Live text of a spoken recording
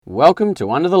Welcome to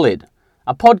Under the Lid,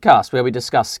 a podcast where we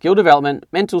discuss skill development,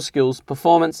 mental skills,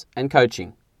 performance and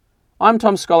coaching. I'm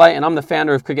Tom Scollay and I'm the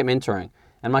founder of Cricket Mentoring,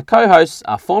 and my co-hosts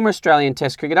are former Australian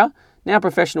Test cricketer, now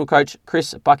professional coach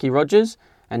Chris Bucky Rogers,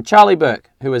 and Charlie Burke,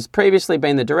 who has previously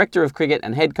been the Director of Cricket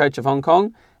and Head Coach of Hong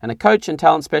Kong and a coach and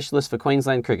talent specialist for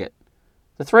Queensland Cricket.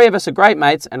 The three of us are great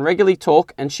mates and regularly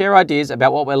talk and share ideas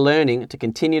about what we're learning to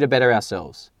continue to better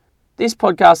ourselves. This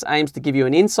podcast aims to give you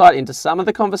an insight into some of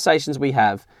the conversations we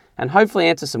have and hopefully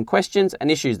answer some questions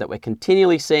and issues that we're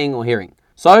continually seeing or hearing.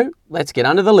 So, let's get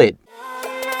under the lid.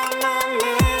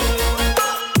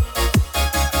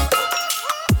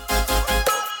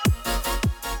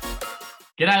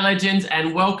 G'day legends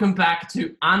and welcome back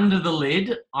to Under the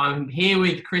Lid. I'm here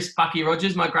with Chris Bucky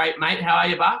Rogers, my great mate. How are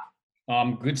you, Buck?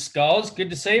 Good, Skulls. Good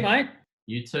to see you, mate.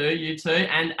 You too.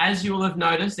 And as you will have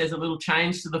noticed, there's a little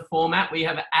change to the format. We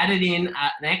have added in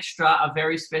a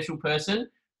very special person.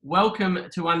 Welcome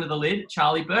to Under the Lid,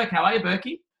 Charlie Burke. How are you,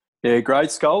 Berkey? Yeah, great,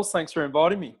 Skulls. Thanks for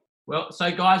inviting me. Well,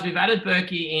 so guys, we've added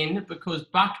Berkey in because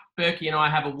Buck, Berkey and I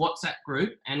have a WhatsApp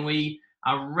group and we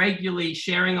are regularly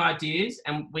sharing ideas,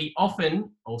 and we often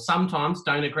or sometimes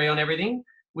don't agree on everything,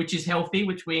 which is healthy,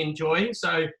 which we enjoy.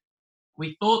 So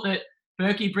we thought that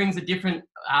Berkey brings a different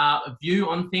view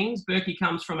on things. Berkey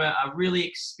comes from a really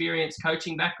experienced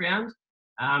coaching background.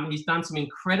 He's done some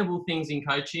incredible things in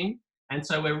coaching. And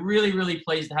so we're really, really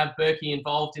pleased to have Berkey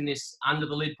involved in this Under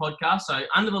the Lid podcast. So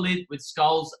Under the Lid with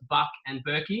Skulls, Buck and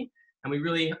Berkey. And we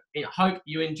really hope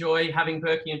you enjoy having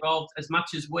Berkey involved as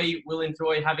much as we will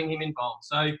enjoy having him involved.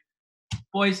 So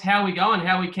boys, how are we going?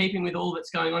 How are we keeping with all that's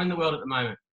going on in the world at the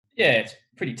moment? Yeah, it's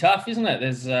pretty tough, isn't it?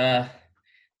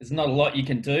 There's not a lot you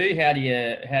can do. How do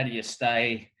you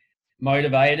stay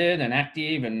motivated and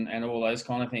active and all those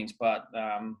kind of things? But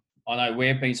I know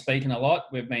we've been speaking a lot.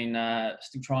 We've been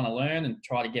still trying to learn and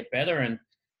try to get better, and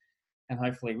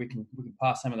hopefully we can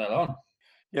pass some of that on.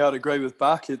 Yeah, I'd agree with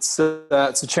Buck. It's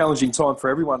a challenging time for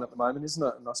everyone at the moment, isn't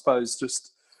it? And I suppose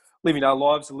just living our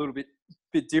lives a little bit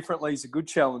differently is a good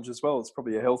challenge as well. It's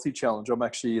probably a healthy challenge. I'm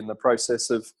actually in the process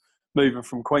of moving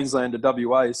from Queensland to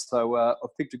WA, so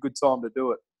I've picked a good time to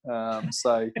do it.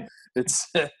 So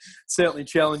it's certainly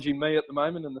challenging me at the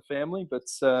moment and the family, but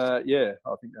yeah,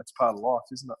 I think that's part of life,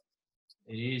 isn't it?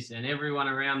 It is, and everyone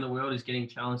around the world is getting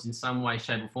challenged in some way,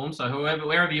 shape or form. So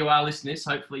wherever you are listening,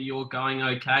 hopefully you're going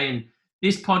okay. And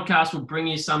this podcast will bring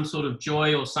you some sort of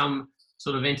joy or some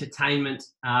sort of entertainment,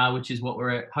 which is what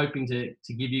we're hoping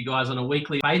to give you guys on a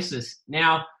weekly basis.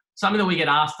 Now, something that we get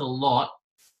asked a lot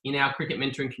in our cricket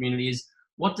mentoring community is,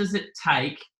 what does it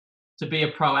take to be a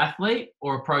pro athlete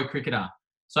or a pro cricketer?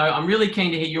 So I'm really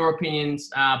keen to hear your opinions,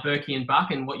 Berkey and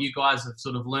Buck, and what you guys have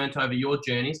sort of learnt over your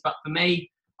journeys. But for me,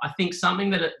 I think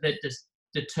something that just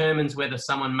determines whether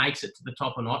someone makes it to the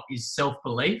top or not is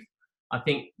self-belief. I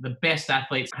think the best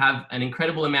athletes have an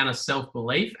incredible amount of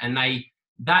self-belief, and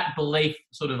that belief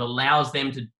sort of allows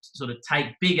them to sort of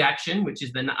take big action, which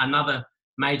is another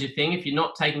major thing. If you're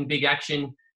not taking big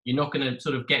action, you're not going to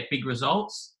sort of get big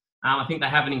results. I think they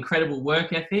have an incredible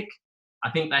work ethic. I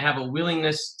think they have a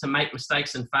willingness to make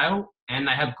mistakes and fail, and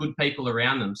they have good people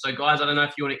around them. So guys, I don't know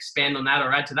if you want to expand on that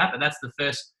or add to that, but that's the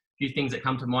first few things that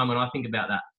come to mind when I think about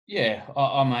that. Yeah,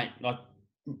 mate,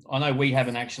 I know we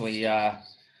haven't actually,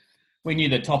 we knew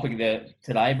the topic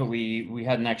today, but we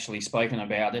hadn't actually spoken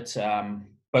about it.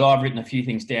 But I've written a few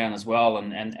things down as well,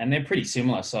 and they're pretty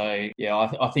similar. So yeah,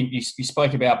 I think you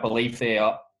spoke about belief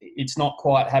there. It's not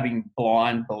quite having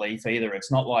blind belief either.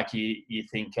 It's not like you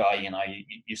think,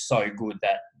 you're so good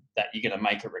that you're going to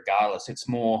make it regardless. It's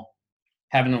more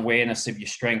having awareness of your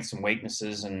strengths and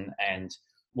weaknesses and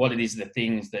what it is, the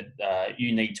things that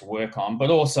you need to work on, but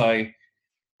also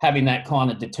having that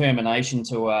kind of determination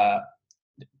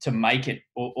to make it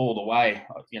all the way.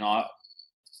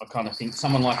 I kind of think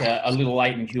someone like a little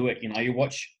Leighton Hewitt, you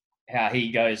watch how he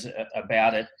goes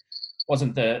about it.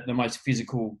 Wasn't the most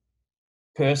physical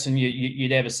person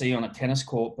you'd ever see on a tennis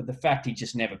court, but the fact he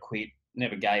just never quit,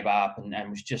 never gave up, and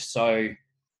was just so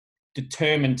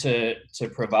determined to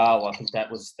prevail. I think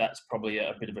that's probably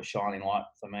a bit of a shining light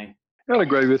for me. I'd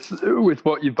agree with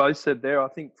what you both said there. I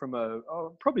think from a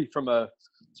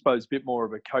bit more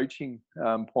of a coaching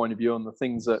point of view on the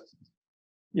things that,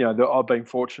 that I've been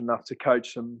fortunate enough to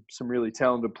coach some really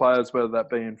talented players, whether that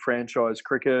be in franchise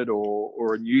cricket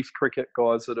or in youth cricket,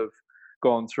 guys that have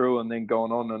gone through and then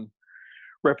gone on and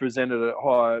represented at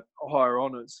higher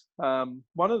honours.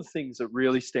 One of the things that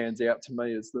really stands out to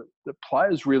me is that the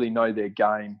players really know their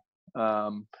game.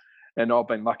 And I've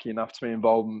been lucky enough to be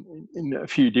involved in a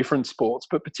few different sports,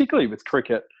 but particularly with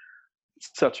cricket,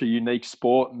 such a unique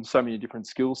sport and so many different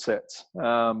skill sets.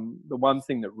 The one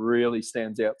thing that really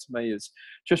stands out to me is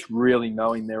just really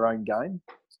knowing their own game.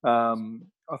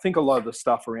 I think a lot of the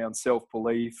stuff around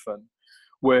self-belief and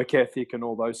work ethic and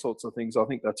all those sorts of things, I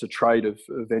think that's a trait of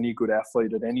any good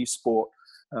athlete at any sport.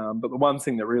 But the one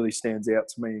thing that really stands out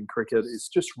to me in cricket is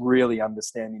just really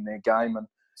understanding their game,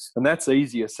 and that's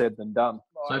easier said than done.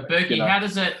 So, Berkey,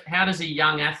 how does a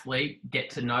young athlete get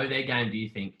to know their game, do you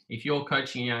think? If you're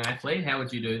coaching a young athlete, how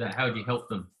would you do that? How would you help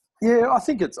them? Yeah, I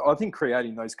think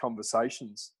creating those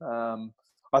conversations.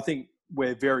 I think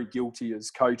we're very guilty as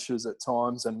coaches at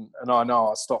times, and I know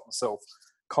I stop myself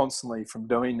constantly from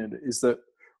doing it, is that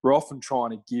we're often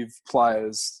trying to give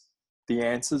players the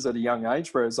answers at a young age,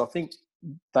 whereas I think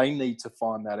they need to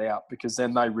find that out, because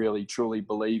then they really truly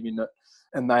believe in it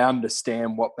and they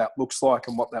understand what that looks like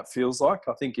and what that feels like.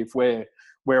 I think if we're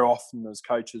often as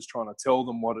coaches trying to tell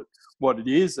them what it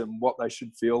is and what they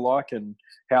should feel like and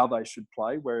how they should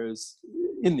play, whereas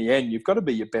in the end you've got to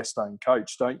be your best own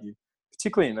coach, don't you?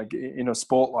 Particularly in a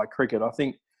sport like cricket. I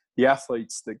think the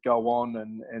athletes that go on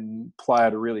and play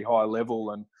at a really high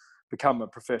level and become a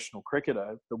professional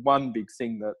cricketer, the one big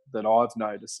thing that I've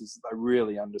noticed is that they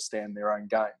really understand their own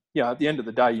game. You know, at the end of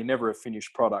the day, you're never a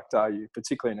finished product, are you?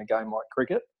 Particularly in a game like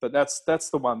cricket. But that's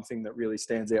the one thing that really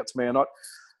stands out to me. And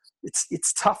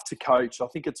it's tough to coach. I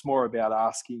think it's more about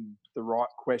asking the right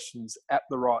questions at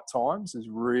the right times is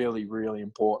really, really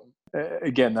important.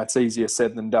 Again, that's easier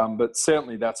said than done, but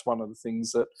certainly that's one of the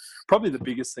things that, probably the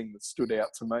biggest thing that stood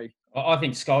out to me. I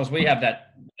think, Scholes, we have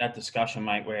that discussion,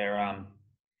 mate, where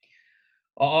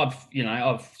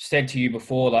I've said to you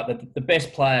before, like the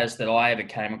best players that I ever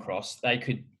came across, they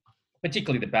could,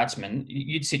 particularly the batsmen,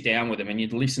 you'd sit down with them and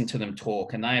you'd listen to them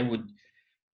talk, and they would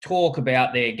talk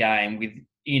about their game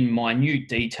in minute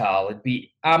detail. It'd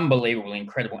be unbelievably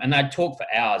incredible, and they'd talk for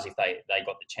hours if they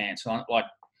got the chance. Like,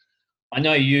 I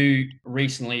know you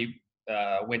recently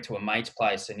went to a mate's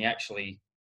place, and you actually,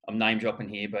 I'm name dropping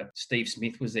here, but Steve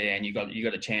Smith was there, and you got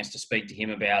a chance to speak to him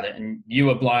about it, and you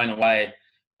were blown away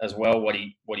as well what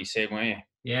he said, weren't you?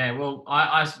 Yeah, well,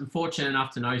 I was fortunate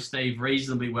enough to know Steve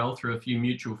reasonably well through a few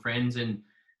mutual friends, and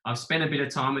I've spent a bit of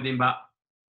time with him, but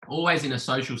always in a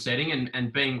social setting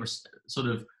and being sort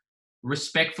of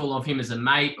respectful of him as a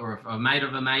mate or a mate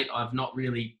of a mate. I've not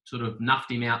really sort of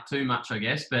nuffed him out too much, I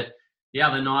guess. But the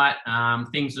other night,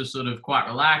 things were sort of quite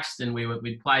relaxed, and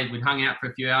we'd hung out for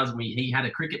a few hours, and he had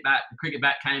a cricket bat. The cricket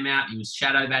bat came out. He was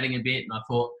shadow batting a bit, and I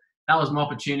thought that was my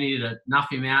opportunity to nuff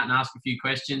him out and ask a few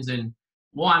questions. And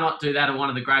why not do that to one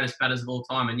of the greatest batters of all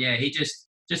time? And yeah, he just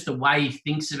the way he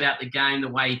thinks about the game, the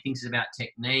way he thinks about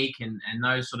technique and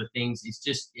those sort of things is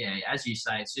just, yeah, as you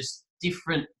say, it's just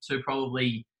different to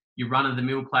probably your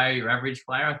run-of-the-mill player, your average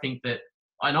player. I think that,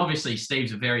 and obviously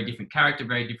Steve's a very different character,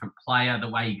 very different player, the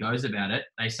way he goes about it.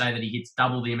 They say that he hits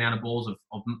double the amount of balls of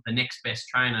the next best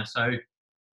trainer. So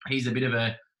he's a bit of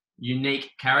a unique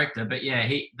character. But yeah,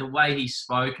 the way he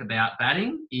spoke about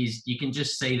batting is, you can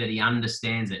just see that he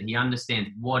understands it. He understands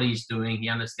what he's doing. He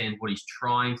understands what he's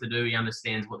trying to do. He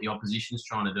understands what the opposition's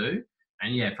trying to do.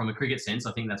 And yeah, from a cricket sense,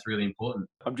 I think that's really important.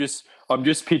 I'm just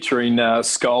picturing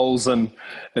Scholes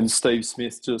and Steve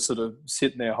Smith just sort of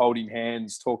sitting there holding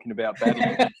hands, talking about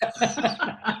batting.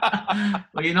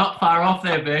 Well, you're not far off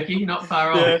there, Berkey. You're not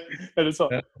far off. Yeah, and it's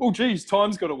like, oh, geez,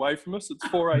 time's got away from us. It's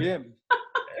 4 a.m.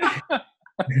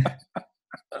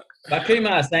 But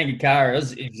Kumar Sangakkara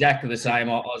is exactly the same.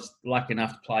 I was lucky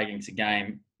enough to play against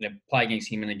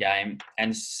him in a game,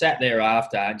 and sat there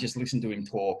after and just listened to him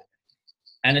talk.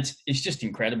 And it's just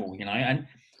incredible, you know. And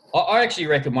I actually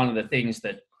reckon one of the things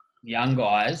that young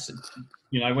guys,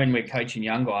 you know, when we're coaching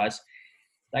young guys,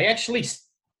 they actually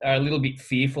are a little bit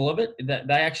fearful of it. That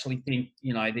they actually think,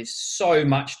 you know, there's so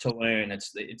much to learn.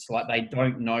 It's like they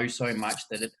don't know so much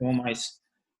that it's almost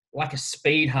like a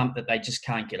speed hump that they just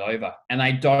can't get over. And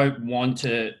they don't want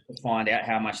to find out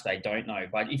how much they don't know.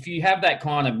 But if you have that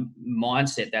kind of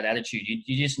mindset, that attitude,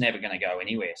 you're just never going to go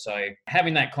anywhere. So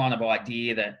having that kind of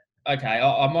idea that, okay,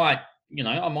 I might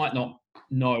not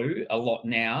know a lot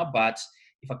now, but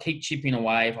if I keep chipping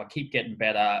away, if I keep getting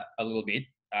better a little bit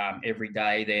every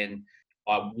day, then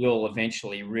I will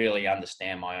eventually really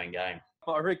understand my own game.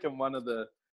 I reckon one of the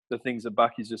things that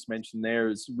Bucky's just mentioned there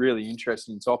is a really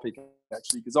interesting topic,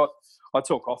 actually, because I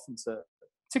talk often to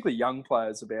particularly young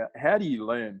players about how do you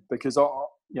learn, because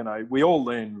we all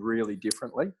learn really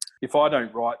differently. If I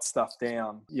don't write stuff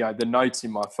down, you know, the notes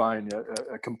in my phone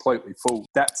are completely full.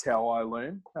 That's how I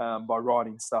learn, by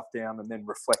writing stuff down and then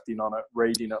reflecting on it,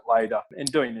 reading it later, and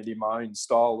doing it in my own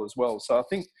style as well. So I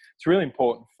think it's really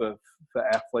important for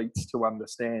athletes to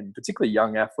understand, particularly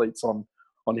young athletes on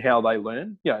on how they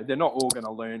learn. They're not all going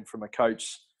to learn from a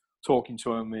coach talking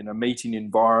to them in a meeting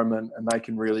environment and they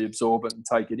can really absorb it and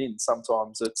take it in.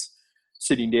 Sometimes it's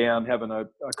sitting down, having a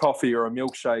coffee or a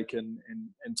milkshake and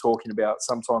talking about.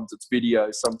 Sometimes it's video,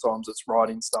 sometimes it's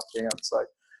writing stuff down. So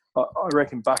I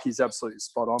reckon Bucky's absolutely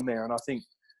spot on there. And I think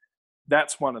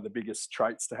that's one of the biggest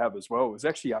traits to have as well, is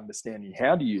actually understanding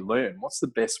how do you learn? What's the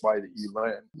best way that you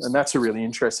learn? And that's a really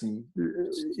interesting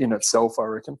in itself, I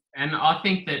reckon. And I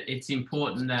think that it's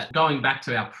important that, going back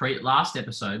to our last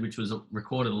episode, which was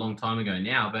recorded a long time ago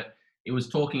now, but it was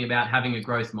talking about having a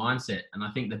growth mindset. And I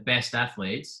think the best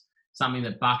athletes, something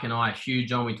that Buck and I are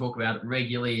huge on, we talk about it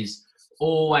regularly, is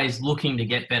always looking to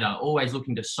get better, always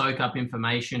looking to soak up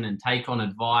information and take on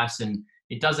advice. And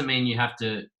it doesn't mean you have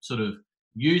to sort of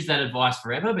use that advice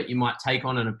forever, but you might take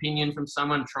on an opinion from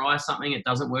someone, try something, it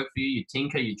doesn't work for you, you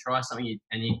tinker, you try something,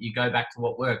 and you go back to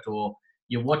what worked. Or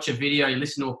you watch a video, you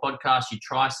listen to a podcast, you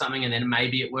try something, and then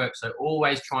maybe it works. So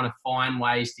always trying to find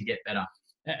ways to get better.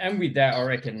 And with that, I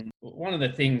reckon one of the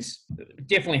things that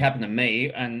definitely happened to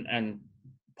me and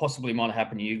possibly might have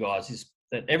happened to you guys is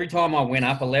that every time I went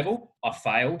up a level, I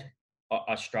failed,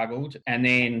 I struggled, and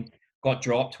then got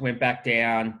dropped, went back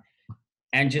down,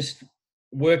 and just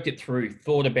worked it through,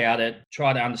 thought about it,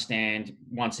 try to understand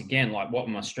once again, like what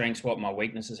are my strengths, what are my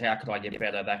weaknesses, how could I get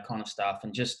better, that kind of stuff,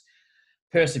 and just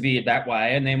persevered that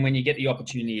way. And then when you get the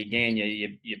opportunity again,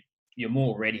 you're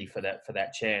more ready for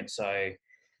that chance. So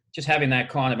just having that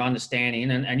kind of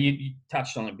understanding, and you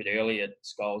touched on it a bit earlier,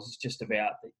 Scholes, it's just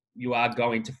about you are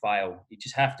going to fail. You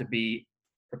just have to be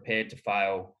prepared to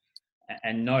fail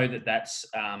and know that that's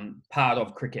part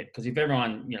of cricket. Because if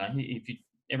everyone,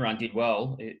 everyone did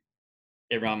well,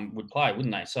 everyone would play,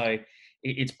 wouldn't they? So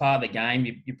it's part of the game.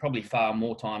 You probably fail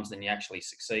more times than you actually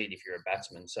succeed if you're a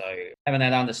batsman. So having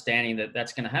that understanding that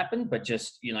that's going to happen, but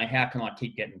just, how can I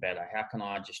keep getting better? How can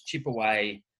I just chip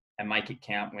away and make it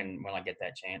count when I get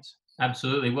that chance?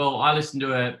 Absolutely. Well, I listened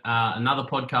to another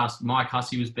podcast. Mike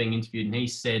Hussey was being interviewed, and he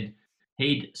said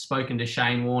he'd spoken to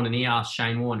Shane Warne, and he asked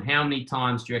Shane Warne, how many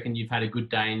times do you reckon you've had a good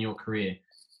day in your career?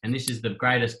 And this is the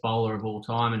greatest bowler of all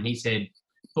time. And he said,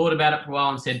 thought about it for a while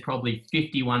and said probably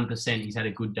 51% he's had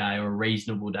a good day or a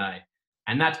reasonable day.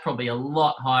 And that's probably a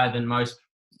lot higher than most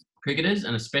cricketers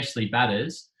and especially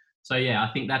batters. So, yeah,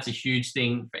 I think that's a huge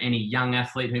thing for any young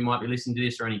athlete who might be listening to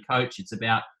this, or any coach. It's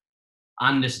about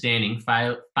understanding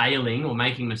failing or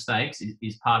making mistakes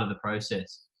is part of the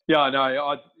process. Yeah, I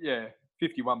know.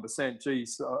 51%.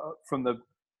 Geez, from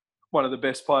one of the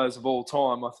best players of all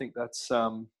time, I think that's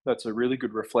a really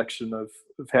good reflection of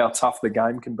how tough the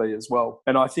game can be as well.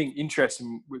 And I think,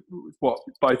 interesting with what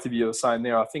both of you are saying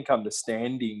there, I think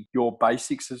understanding your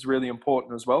basics is really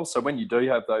important as well. So when you do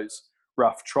have those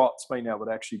rough trots, being able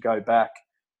to actually go back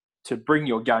to bring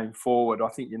your game forward, I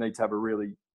think you need to have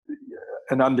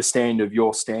an understanding of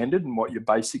your standard and what your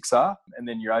basics are, and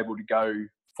then you're able to go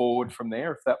forward from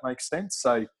there, if that makes sense.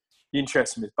 So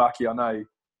interesting with Bucky, I know,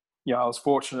 I was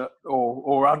fortunate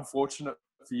or unfortunate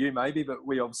for you maybe, but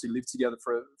we obviously lived together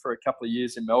for a couple of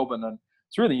years in Melbourne, and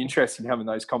it's really interesting having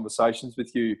those conversations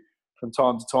with you from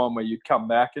time to time where you'd come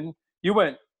back, and you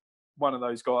weren't one of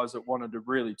those guys that wanted to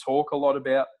really talk a lot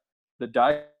about the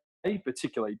day,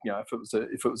 particularly, if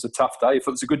it was a tough day. If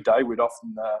it was a good day, we'd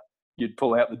often you'd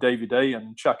pull out the DVD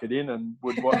and chuck it in and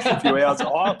would watch a few hours of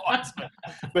highlights.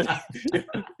 But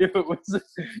if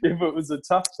it was a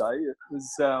tough day, it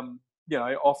was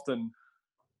often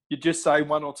you'd just say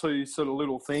one or two sort of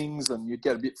little things and you'd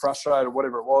get a bit frustrated or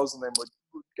whatever it was, and then we'd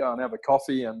go and have a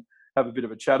coffee and have a bit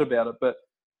of a chat about it. But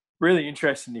really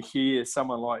interesting to hear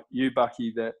someone like you,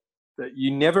 Bucky, that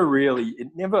you it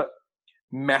never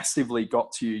massively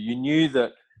got to you. You knew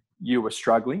that you were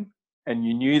struggling and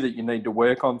you knew that you need to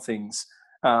work on things,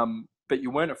 but you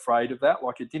weren't afraid of that.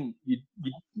 Like, I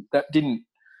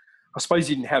suppose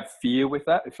you didn't have fear with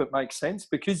that, if it makes sense,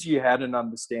 because you had an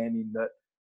understanding that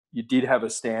you did have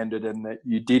a standard and that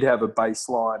you did have a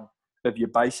baseline of your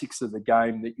basics of the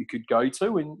game that you could go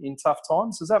to in tough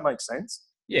times. Does that make sense?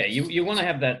 Yeah, you want to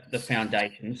have the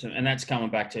foundations, and that's coming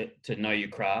back to know your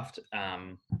craft.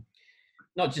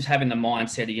 Not just having the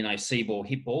mindset of, see ball,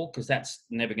 hit ball, because that's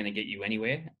never going to get you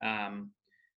anywhere.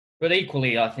 But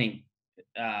equally, I think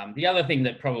the other thing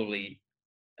that probably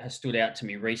has stood out to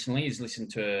me recently is listen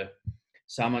to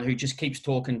someone who just keeps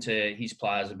talking to his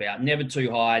players about never too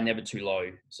high, never too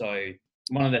low. So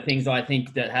one of the things I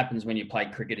think that happens when you play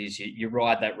cricket is you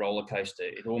ride that roller coaster.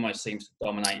 It almost seems to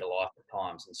dominate your life at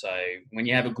times. And so when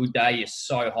you have a good day, you're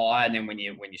so high, and then when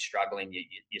you're struggling,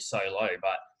 you're so low.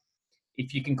 But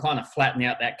if you can kind of flatten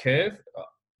out that curve,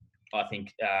 I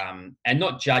think, and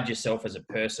not judge yourself as a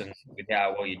person with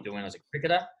how well you're doing as a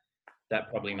cricketer, that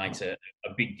probably makes a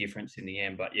big difference in the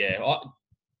end. But yeah,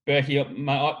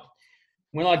 Berkey,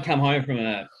 when I'd come home from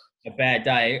a bad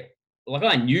day, like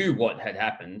I knew what had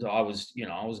happened. I was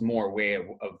more aware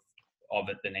of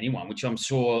it than anyone, which I'm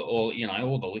sure all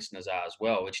the listeners are as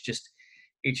well. It's just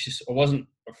I wasn't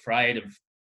afraid of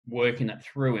working it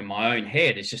through in my own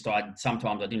head. It's just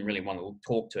sometimes I didn't really want to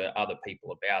talk to other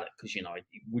people about it because it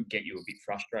would get you a bit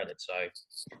frustrated. So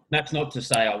that's not to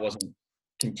say I wasn't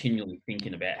continually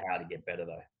thinking about how to get better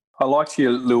though. I liked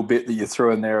your little bit that you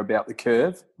threw in there about the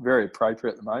curve. Very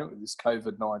appropriate at the moment with this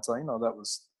COVID-19. Oh, that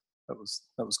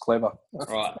was clever.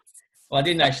 Right. Well, I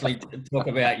didn't actually talk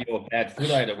about your bad foot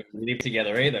odor when we lived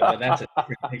together either, but that's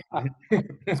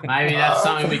maybe that's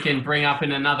something we can bring up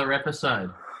in another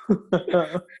episode.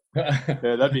 Yeah,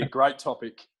 that'd be a great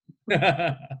topic.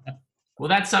 Well,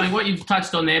 that's something, what you've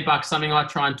touched on there, Buck, something I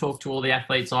try and talk to all the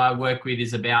athletes I work with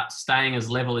is about staying as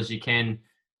level as you can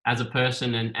as a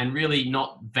person and really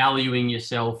not valuing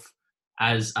yourself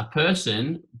as a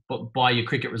person, but by your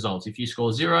cricket results. If you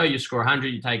score 0, you score 100,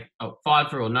 you take 5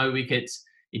 for or no wickets,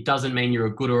 it doesn't mean you're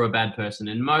a good or a bad person.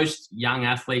 And most young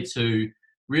athletes who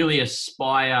really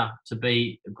aspire to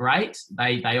be great,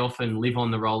 they often live on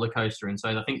the roller coaster. And so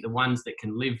I think the ones that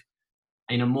can live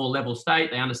in a more level state,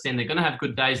 they understand they're going to have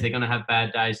good days, they're going to have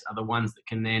bad days, are the ones that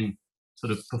can then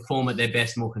sort of perform at their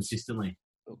best more consistently.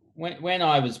 When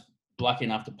I was lucky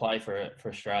enough to play for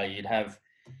Australia, you'd have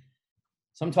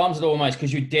sometimes it almost,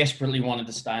 because you desperately wanted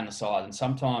to stay on the side, and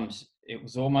sometimes it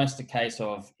was almost a case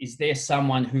of, is there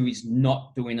someone who is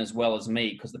not doing as well as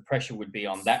me? Because the pressure would be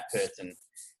on that person.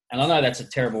 And I know that's a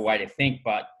terrible way to think,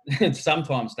 but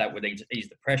sometimes that would ease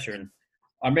the pressure. And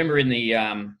I remember in the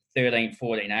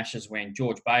 13-14 Ashes when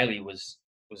George Bailey was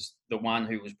the one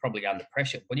who was probably under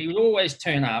pressure, but he would always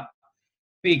turn up,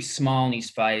 big smile on his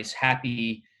face,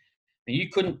 happy. And you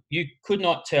could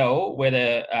not tell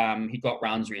whether he got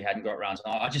runs or he hadn't got runs.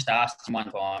 And I just asked him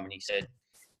one time, and he said,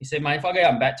 mate, if I go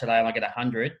out and bat today and I get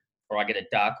 100 or I get a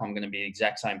duck, I'm going to be the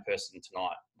exact same person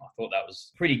tonight. I thought that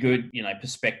was pretty good,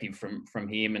 perspective from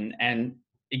him. And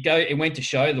it went to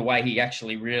show the way he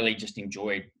actually really just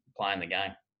enjoyed playing the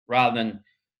game rather than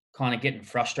kind of getting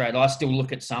frustrated. I still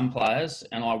look at some players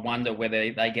and I wonder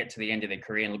whether they get to the end of their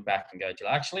career and look back and go, did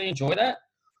I actually enjoy that?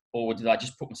 Or did I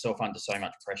just put myself under so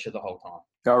much pressure the whole time?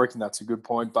 I reckon that's a good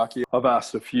point, Bucky. I've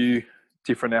asked a few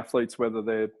different athletes, whether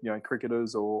they're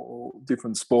cricketers or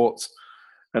different sports,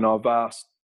 and I've asked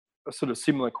a sort of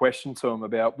similar question to them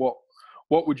about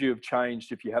what would you have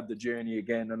changed if you had the journey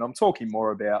again? And I'm talking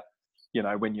more about,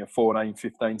 when you're 14,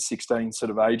 15, 16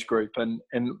 sort of age group. And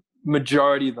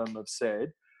majority of them have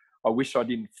said, I wish I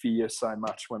didn't fear so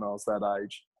much when I was that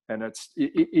age. And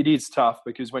it is tough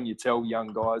because when you tell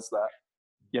young guys that,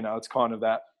 it's kind of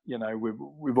that,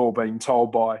 we've all been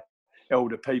told by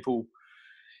elder people,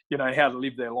 how to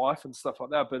live their life and stuff like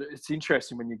that. But it's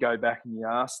interesting when you go back and you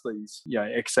ask these,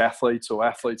 ex-athletes or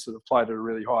athletes that have played at a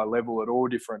really high level at all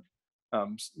different,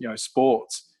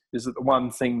 sports, is that the one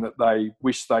thing that they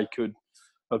wish they could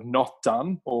have not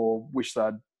done or wish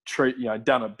they'd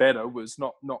done it better was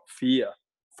not fear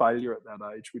failure at that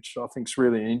age, which I think is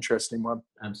really an interesting one.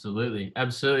 Absolutely.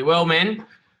 Well, man,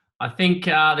 I think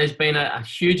there's been a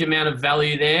huge amount of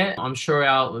value there. I'm sure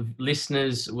our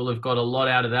listeners will have got a lot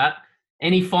out of that.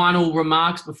 Any final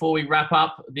remarks before we wrap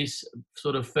up this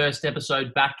sort of first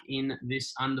episode back in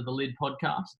this Under the Lid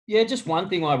podcast? Yeah, just one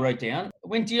thing I wrote down.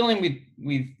 When dealing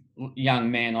with young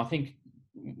men, I think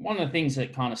one of the things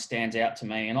that kind of stands out to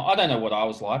me, and I don't know what I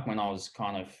was like when I was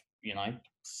kind of,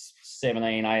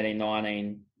 17, 18,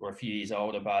 19 or a few years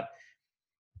older, but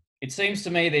it seems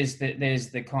to me there's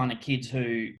the kind of kids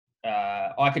who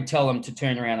I could tell them to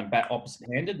turn around and bat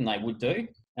opposite-handed, and they would do.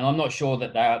 And I'm not sure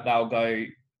that they'll go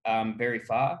very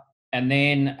far. And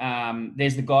then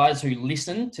there's the guys who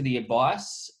listen to the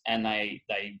advice and they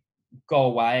go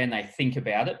away and they think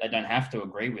about it. They don't have to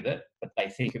agree with it, but they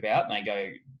think about it and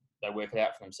they work it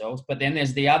out for themselves. But then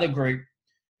there's the other group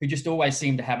who just always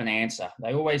seem to have an answer.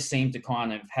 They always seem to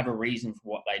kind of have a reason for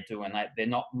what they do, and they're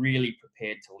not really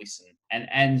prepared to listen.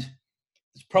 And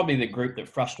it's probably the group that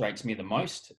frustrates me the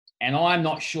most. And I'm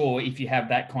not sure if you have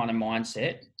that kind of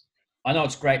mindset. I know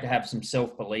it's great to have some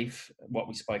self-belief, what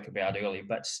we spoke about earlier,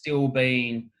 but still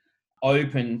being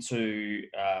open to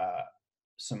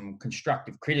some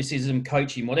constructive criticism,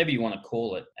 coaching, whatever you want to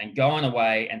call it, and going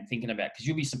away and thinking about, because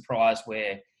you'll be surprised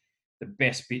where the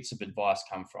best bits of advice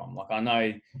come from. Like I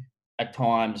know at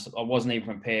times I wasn't even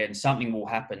prepared and something will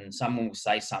happen and someone will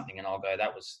say something and I'll go,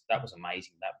 that was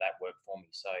amazing. That worked for me.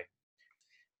 So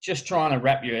just trying to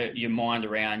wrap your mind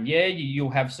around, you'll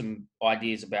have some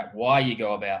ideas about why you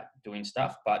go about doing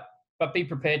stuff, but be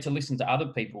prepared to listen to other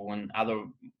people and other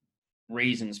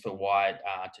reasons for why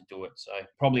to do it. So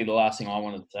probably the last thing I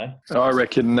wanted to say. I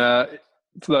reckon for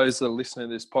those that are listening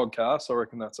to this podcast, I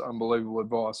reckon that's unbelievable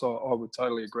advice. I would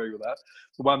totally agree with that.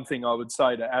 The one thing I would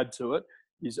say to add to it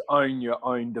is own your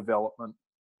own development.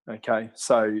 Okay,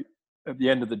 so at the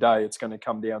end of the day, it's going to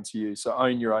come down to you. So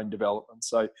own your own development.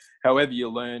 So however you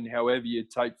learn, however you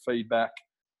take feedback,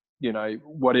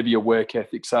 whatever your work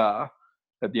ethics are,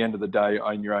 at the end of the day,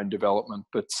 own your own development.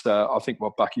 But I think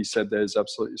what Bucky said there is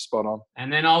absolutely spot on.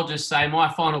 And then I'll just say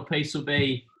my final piece will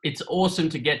be, it's awesome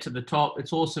to get to the top.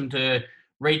 It's awesome to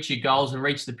reach your goals and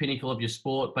reach the pinnacle of your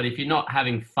sport. But if you're not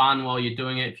having fun while you're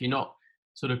doing it, if you're not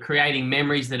sort of creating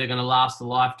memories that are going to last a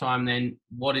lifetime, then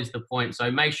what is the point?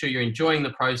 So make sure you're enjoying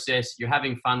the process, you're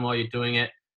having fun while you're doing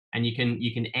it, and you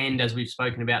can end, as we've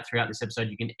spoken about throughout this episode,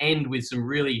 you can end with some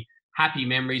really happy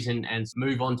memories and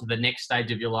move on to the next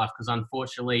stage of your life. Because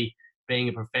unfortunately, being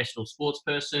a professional sports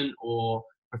person or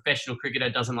professional cricketer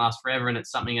doesn't last forever, and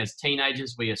it's something as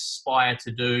teenagers we aspire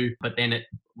to do, but then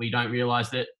we don't realise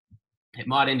that it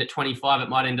might end at 25, it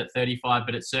might end at 35,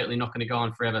 but it's certainly not going to go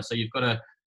on forever. So you've got to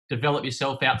develop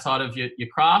yourself outside of your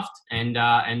craft and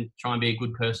try and be a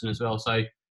good person as well. So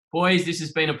boys, this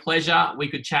has been a pleasure. We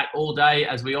could chat all day,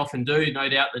 as we often do. No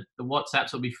doubt that the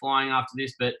WhatsApps will be flying after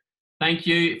this, but thank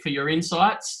you for your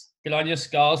insights. Good on you,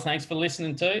 Skulls. Thanks for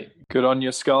listening too. Good on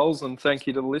you, Skulls, and thank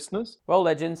you to the listeners. Well,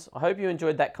 legends, I hope you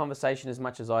enjoyed that conversation as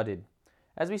much as I did.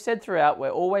 As we said throughout, we're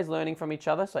always learning from each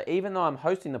other, so even though I'm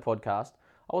hosting the podcast,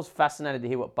 I was fascinated to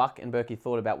hear what Buck and Berkey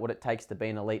thought about what it takes to be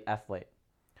an elite athlete.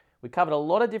 We covered a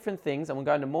lot of different things, and we'll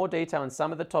go into more detail in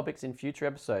some of the topics in future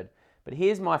episodes. But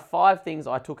here's my 5 things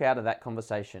I took out of that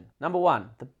conversation. Number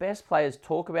 1, the best players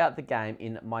talk about the game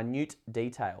in minute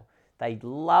detail. They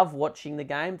love watching the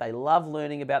game, they love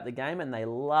learning about the game, and they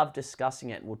love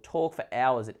discussing it, and will talk for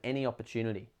hours at any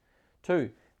opportunity. 2,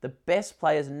 the best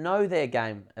players know their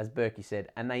game, as Berkey said,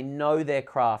 and they know their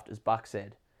craft, as Buck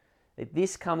said.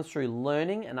 This comes through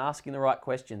learning and asking the right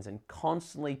questions and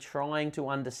constantly trying to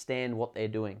understand what they're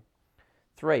doing.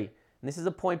 3, and this is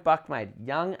a point Buck made,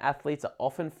 young athletes are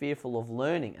often fearful of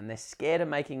learning and they're scared of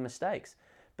making mistakes.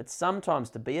 But sometimes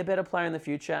to be a better player in the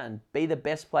future and be the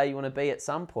best player you want to be at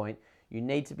some point, you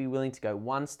need to be willing to go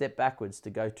 1 step backwards to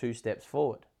go 2 steps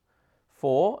forward.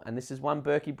 4, and this is one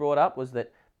Berkey brought up, was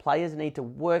that players need to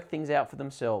work things out for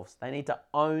themselves. They need to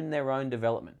own their own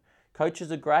development.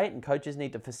 Coaches are great and coaches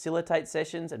need to facilitate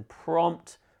sessions and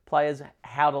prompt players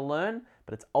how to learn,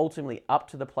 but it's ultimately up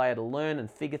to the player to learn and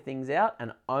figure things out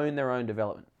and own their own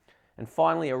development. And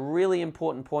finally, a really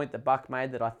important point that Buck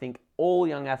made that I think all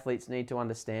young athletes need to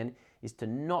understand is to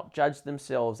not judge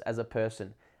themselves as a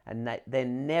person, and that they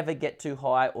never get too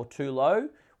high or too low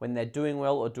when they're doing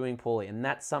well or doing poorly. And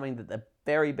that's something that the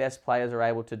very best players are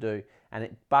able to do.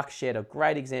 And Buck shared a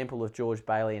great example of George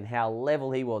Bailey and how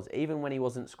level he was. Even when he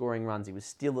wasn't scoring runs, he was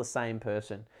still the same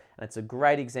person. And it's a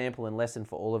great example and lesson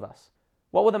for all of us.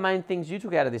 What were the main things you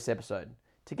took out of this episode?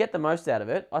 To get the most out of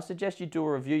it, I suggest you do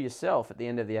a review yourself at the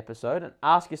end of the episode and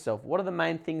ask yourself, what are the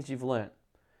main things you've learnt?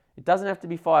 It doesn't have to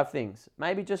be 5 things.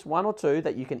 Maybe just 1 or 2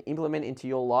 that you can implement into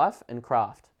your life and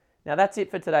craft. Now that's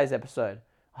it for today's episode.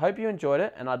 I hope you enjoyed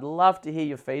it, and I'd love to hear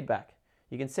your feedback.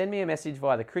 You can send me a message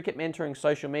via the Cricket Mentoring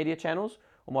social media channels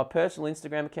or my personal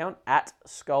Instagram account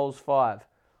 @Skulls5.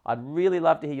 I'd really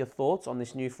love to hear your thoughts on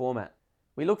this new format.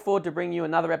 We look forward to bringing you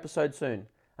another episode soon.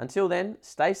 Until then,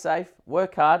 stay safe,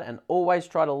 work hard, and always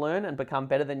try to learn and become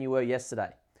better than you were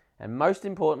yesterday. And most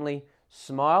importantly,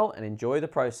 smile and enjoy the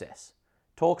process.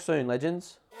 Talk soon,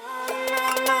 legends.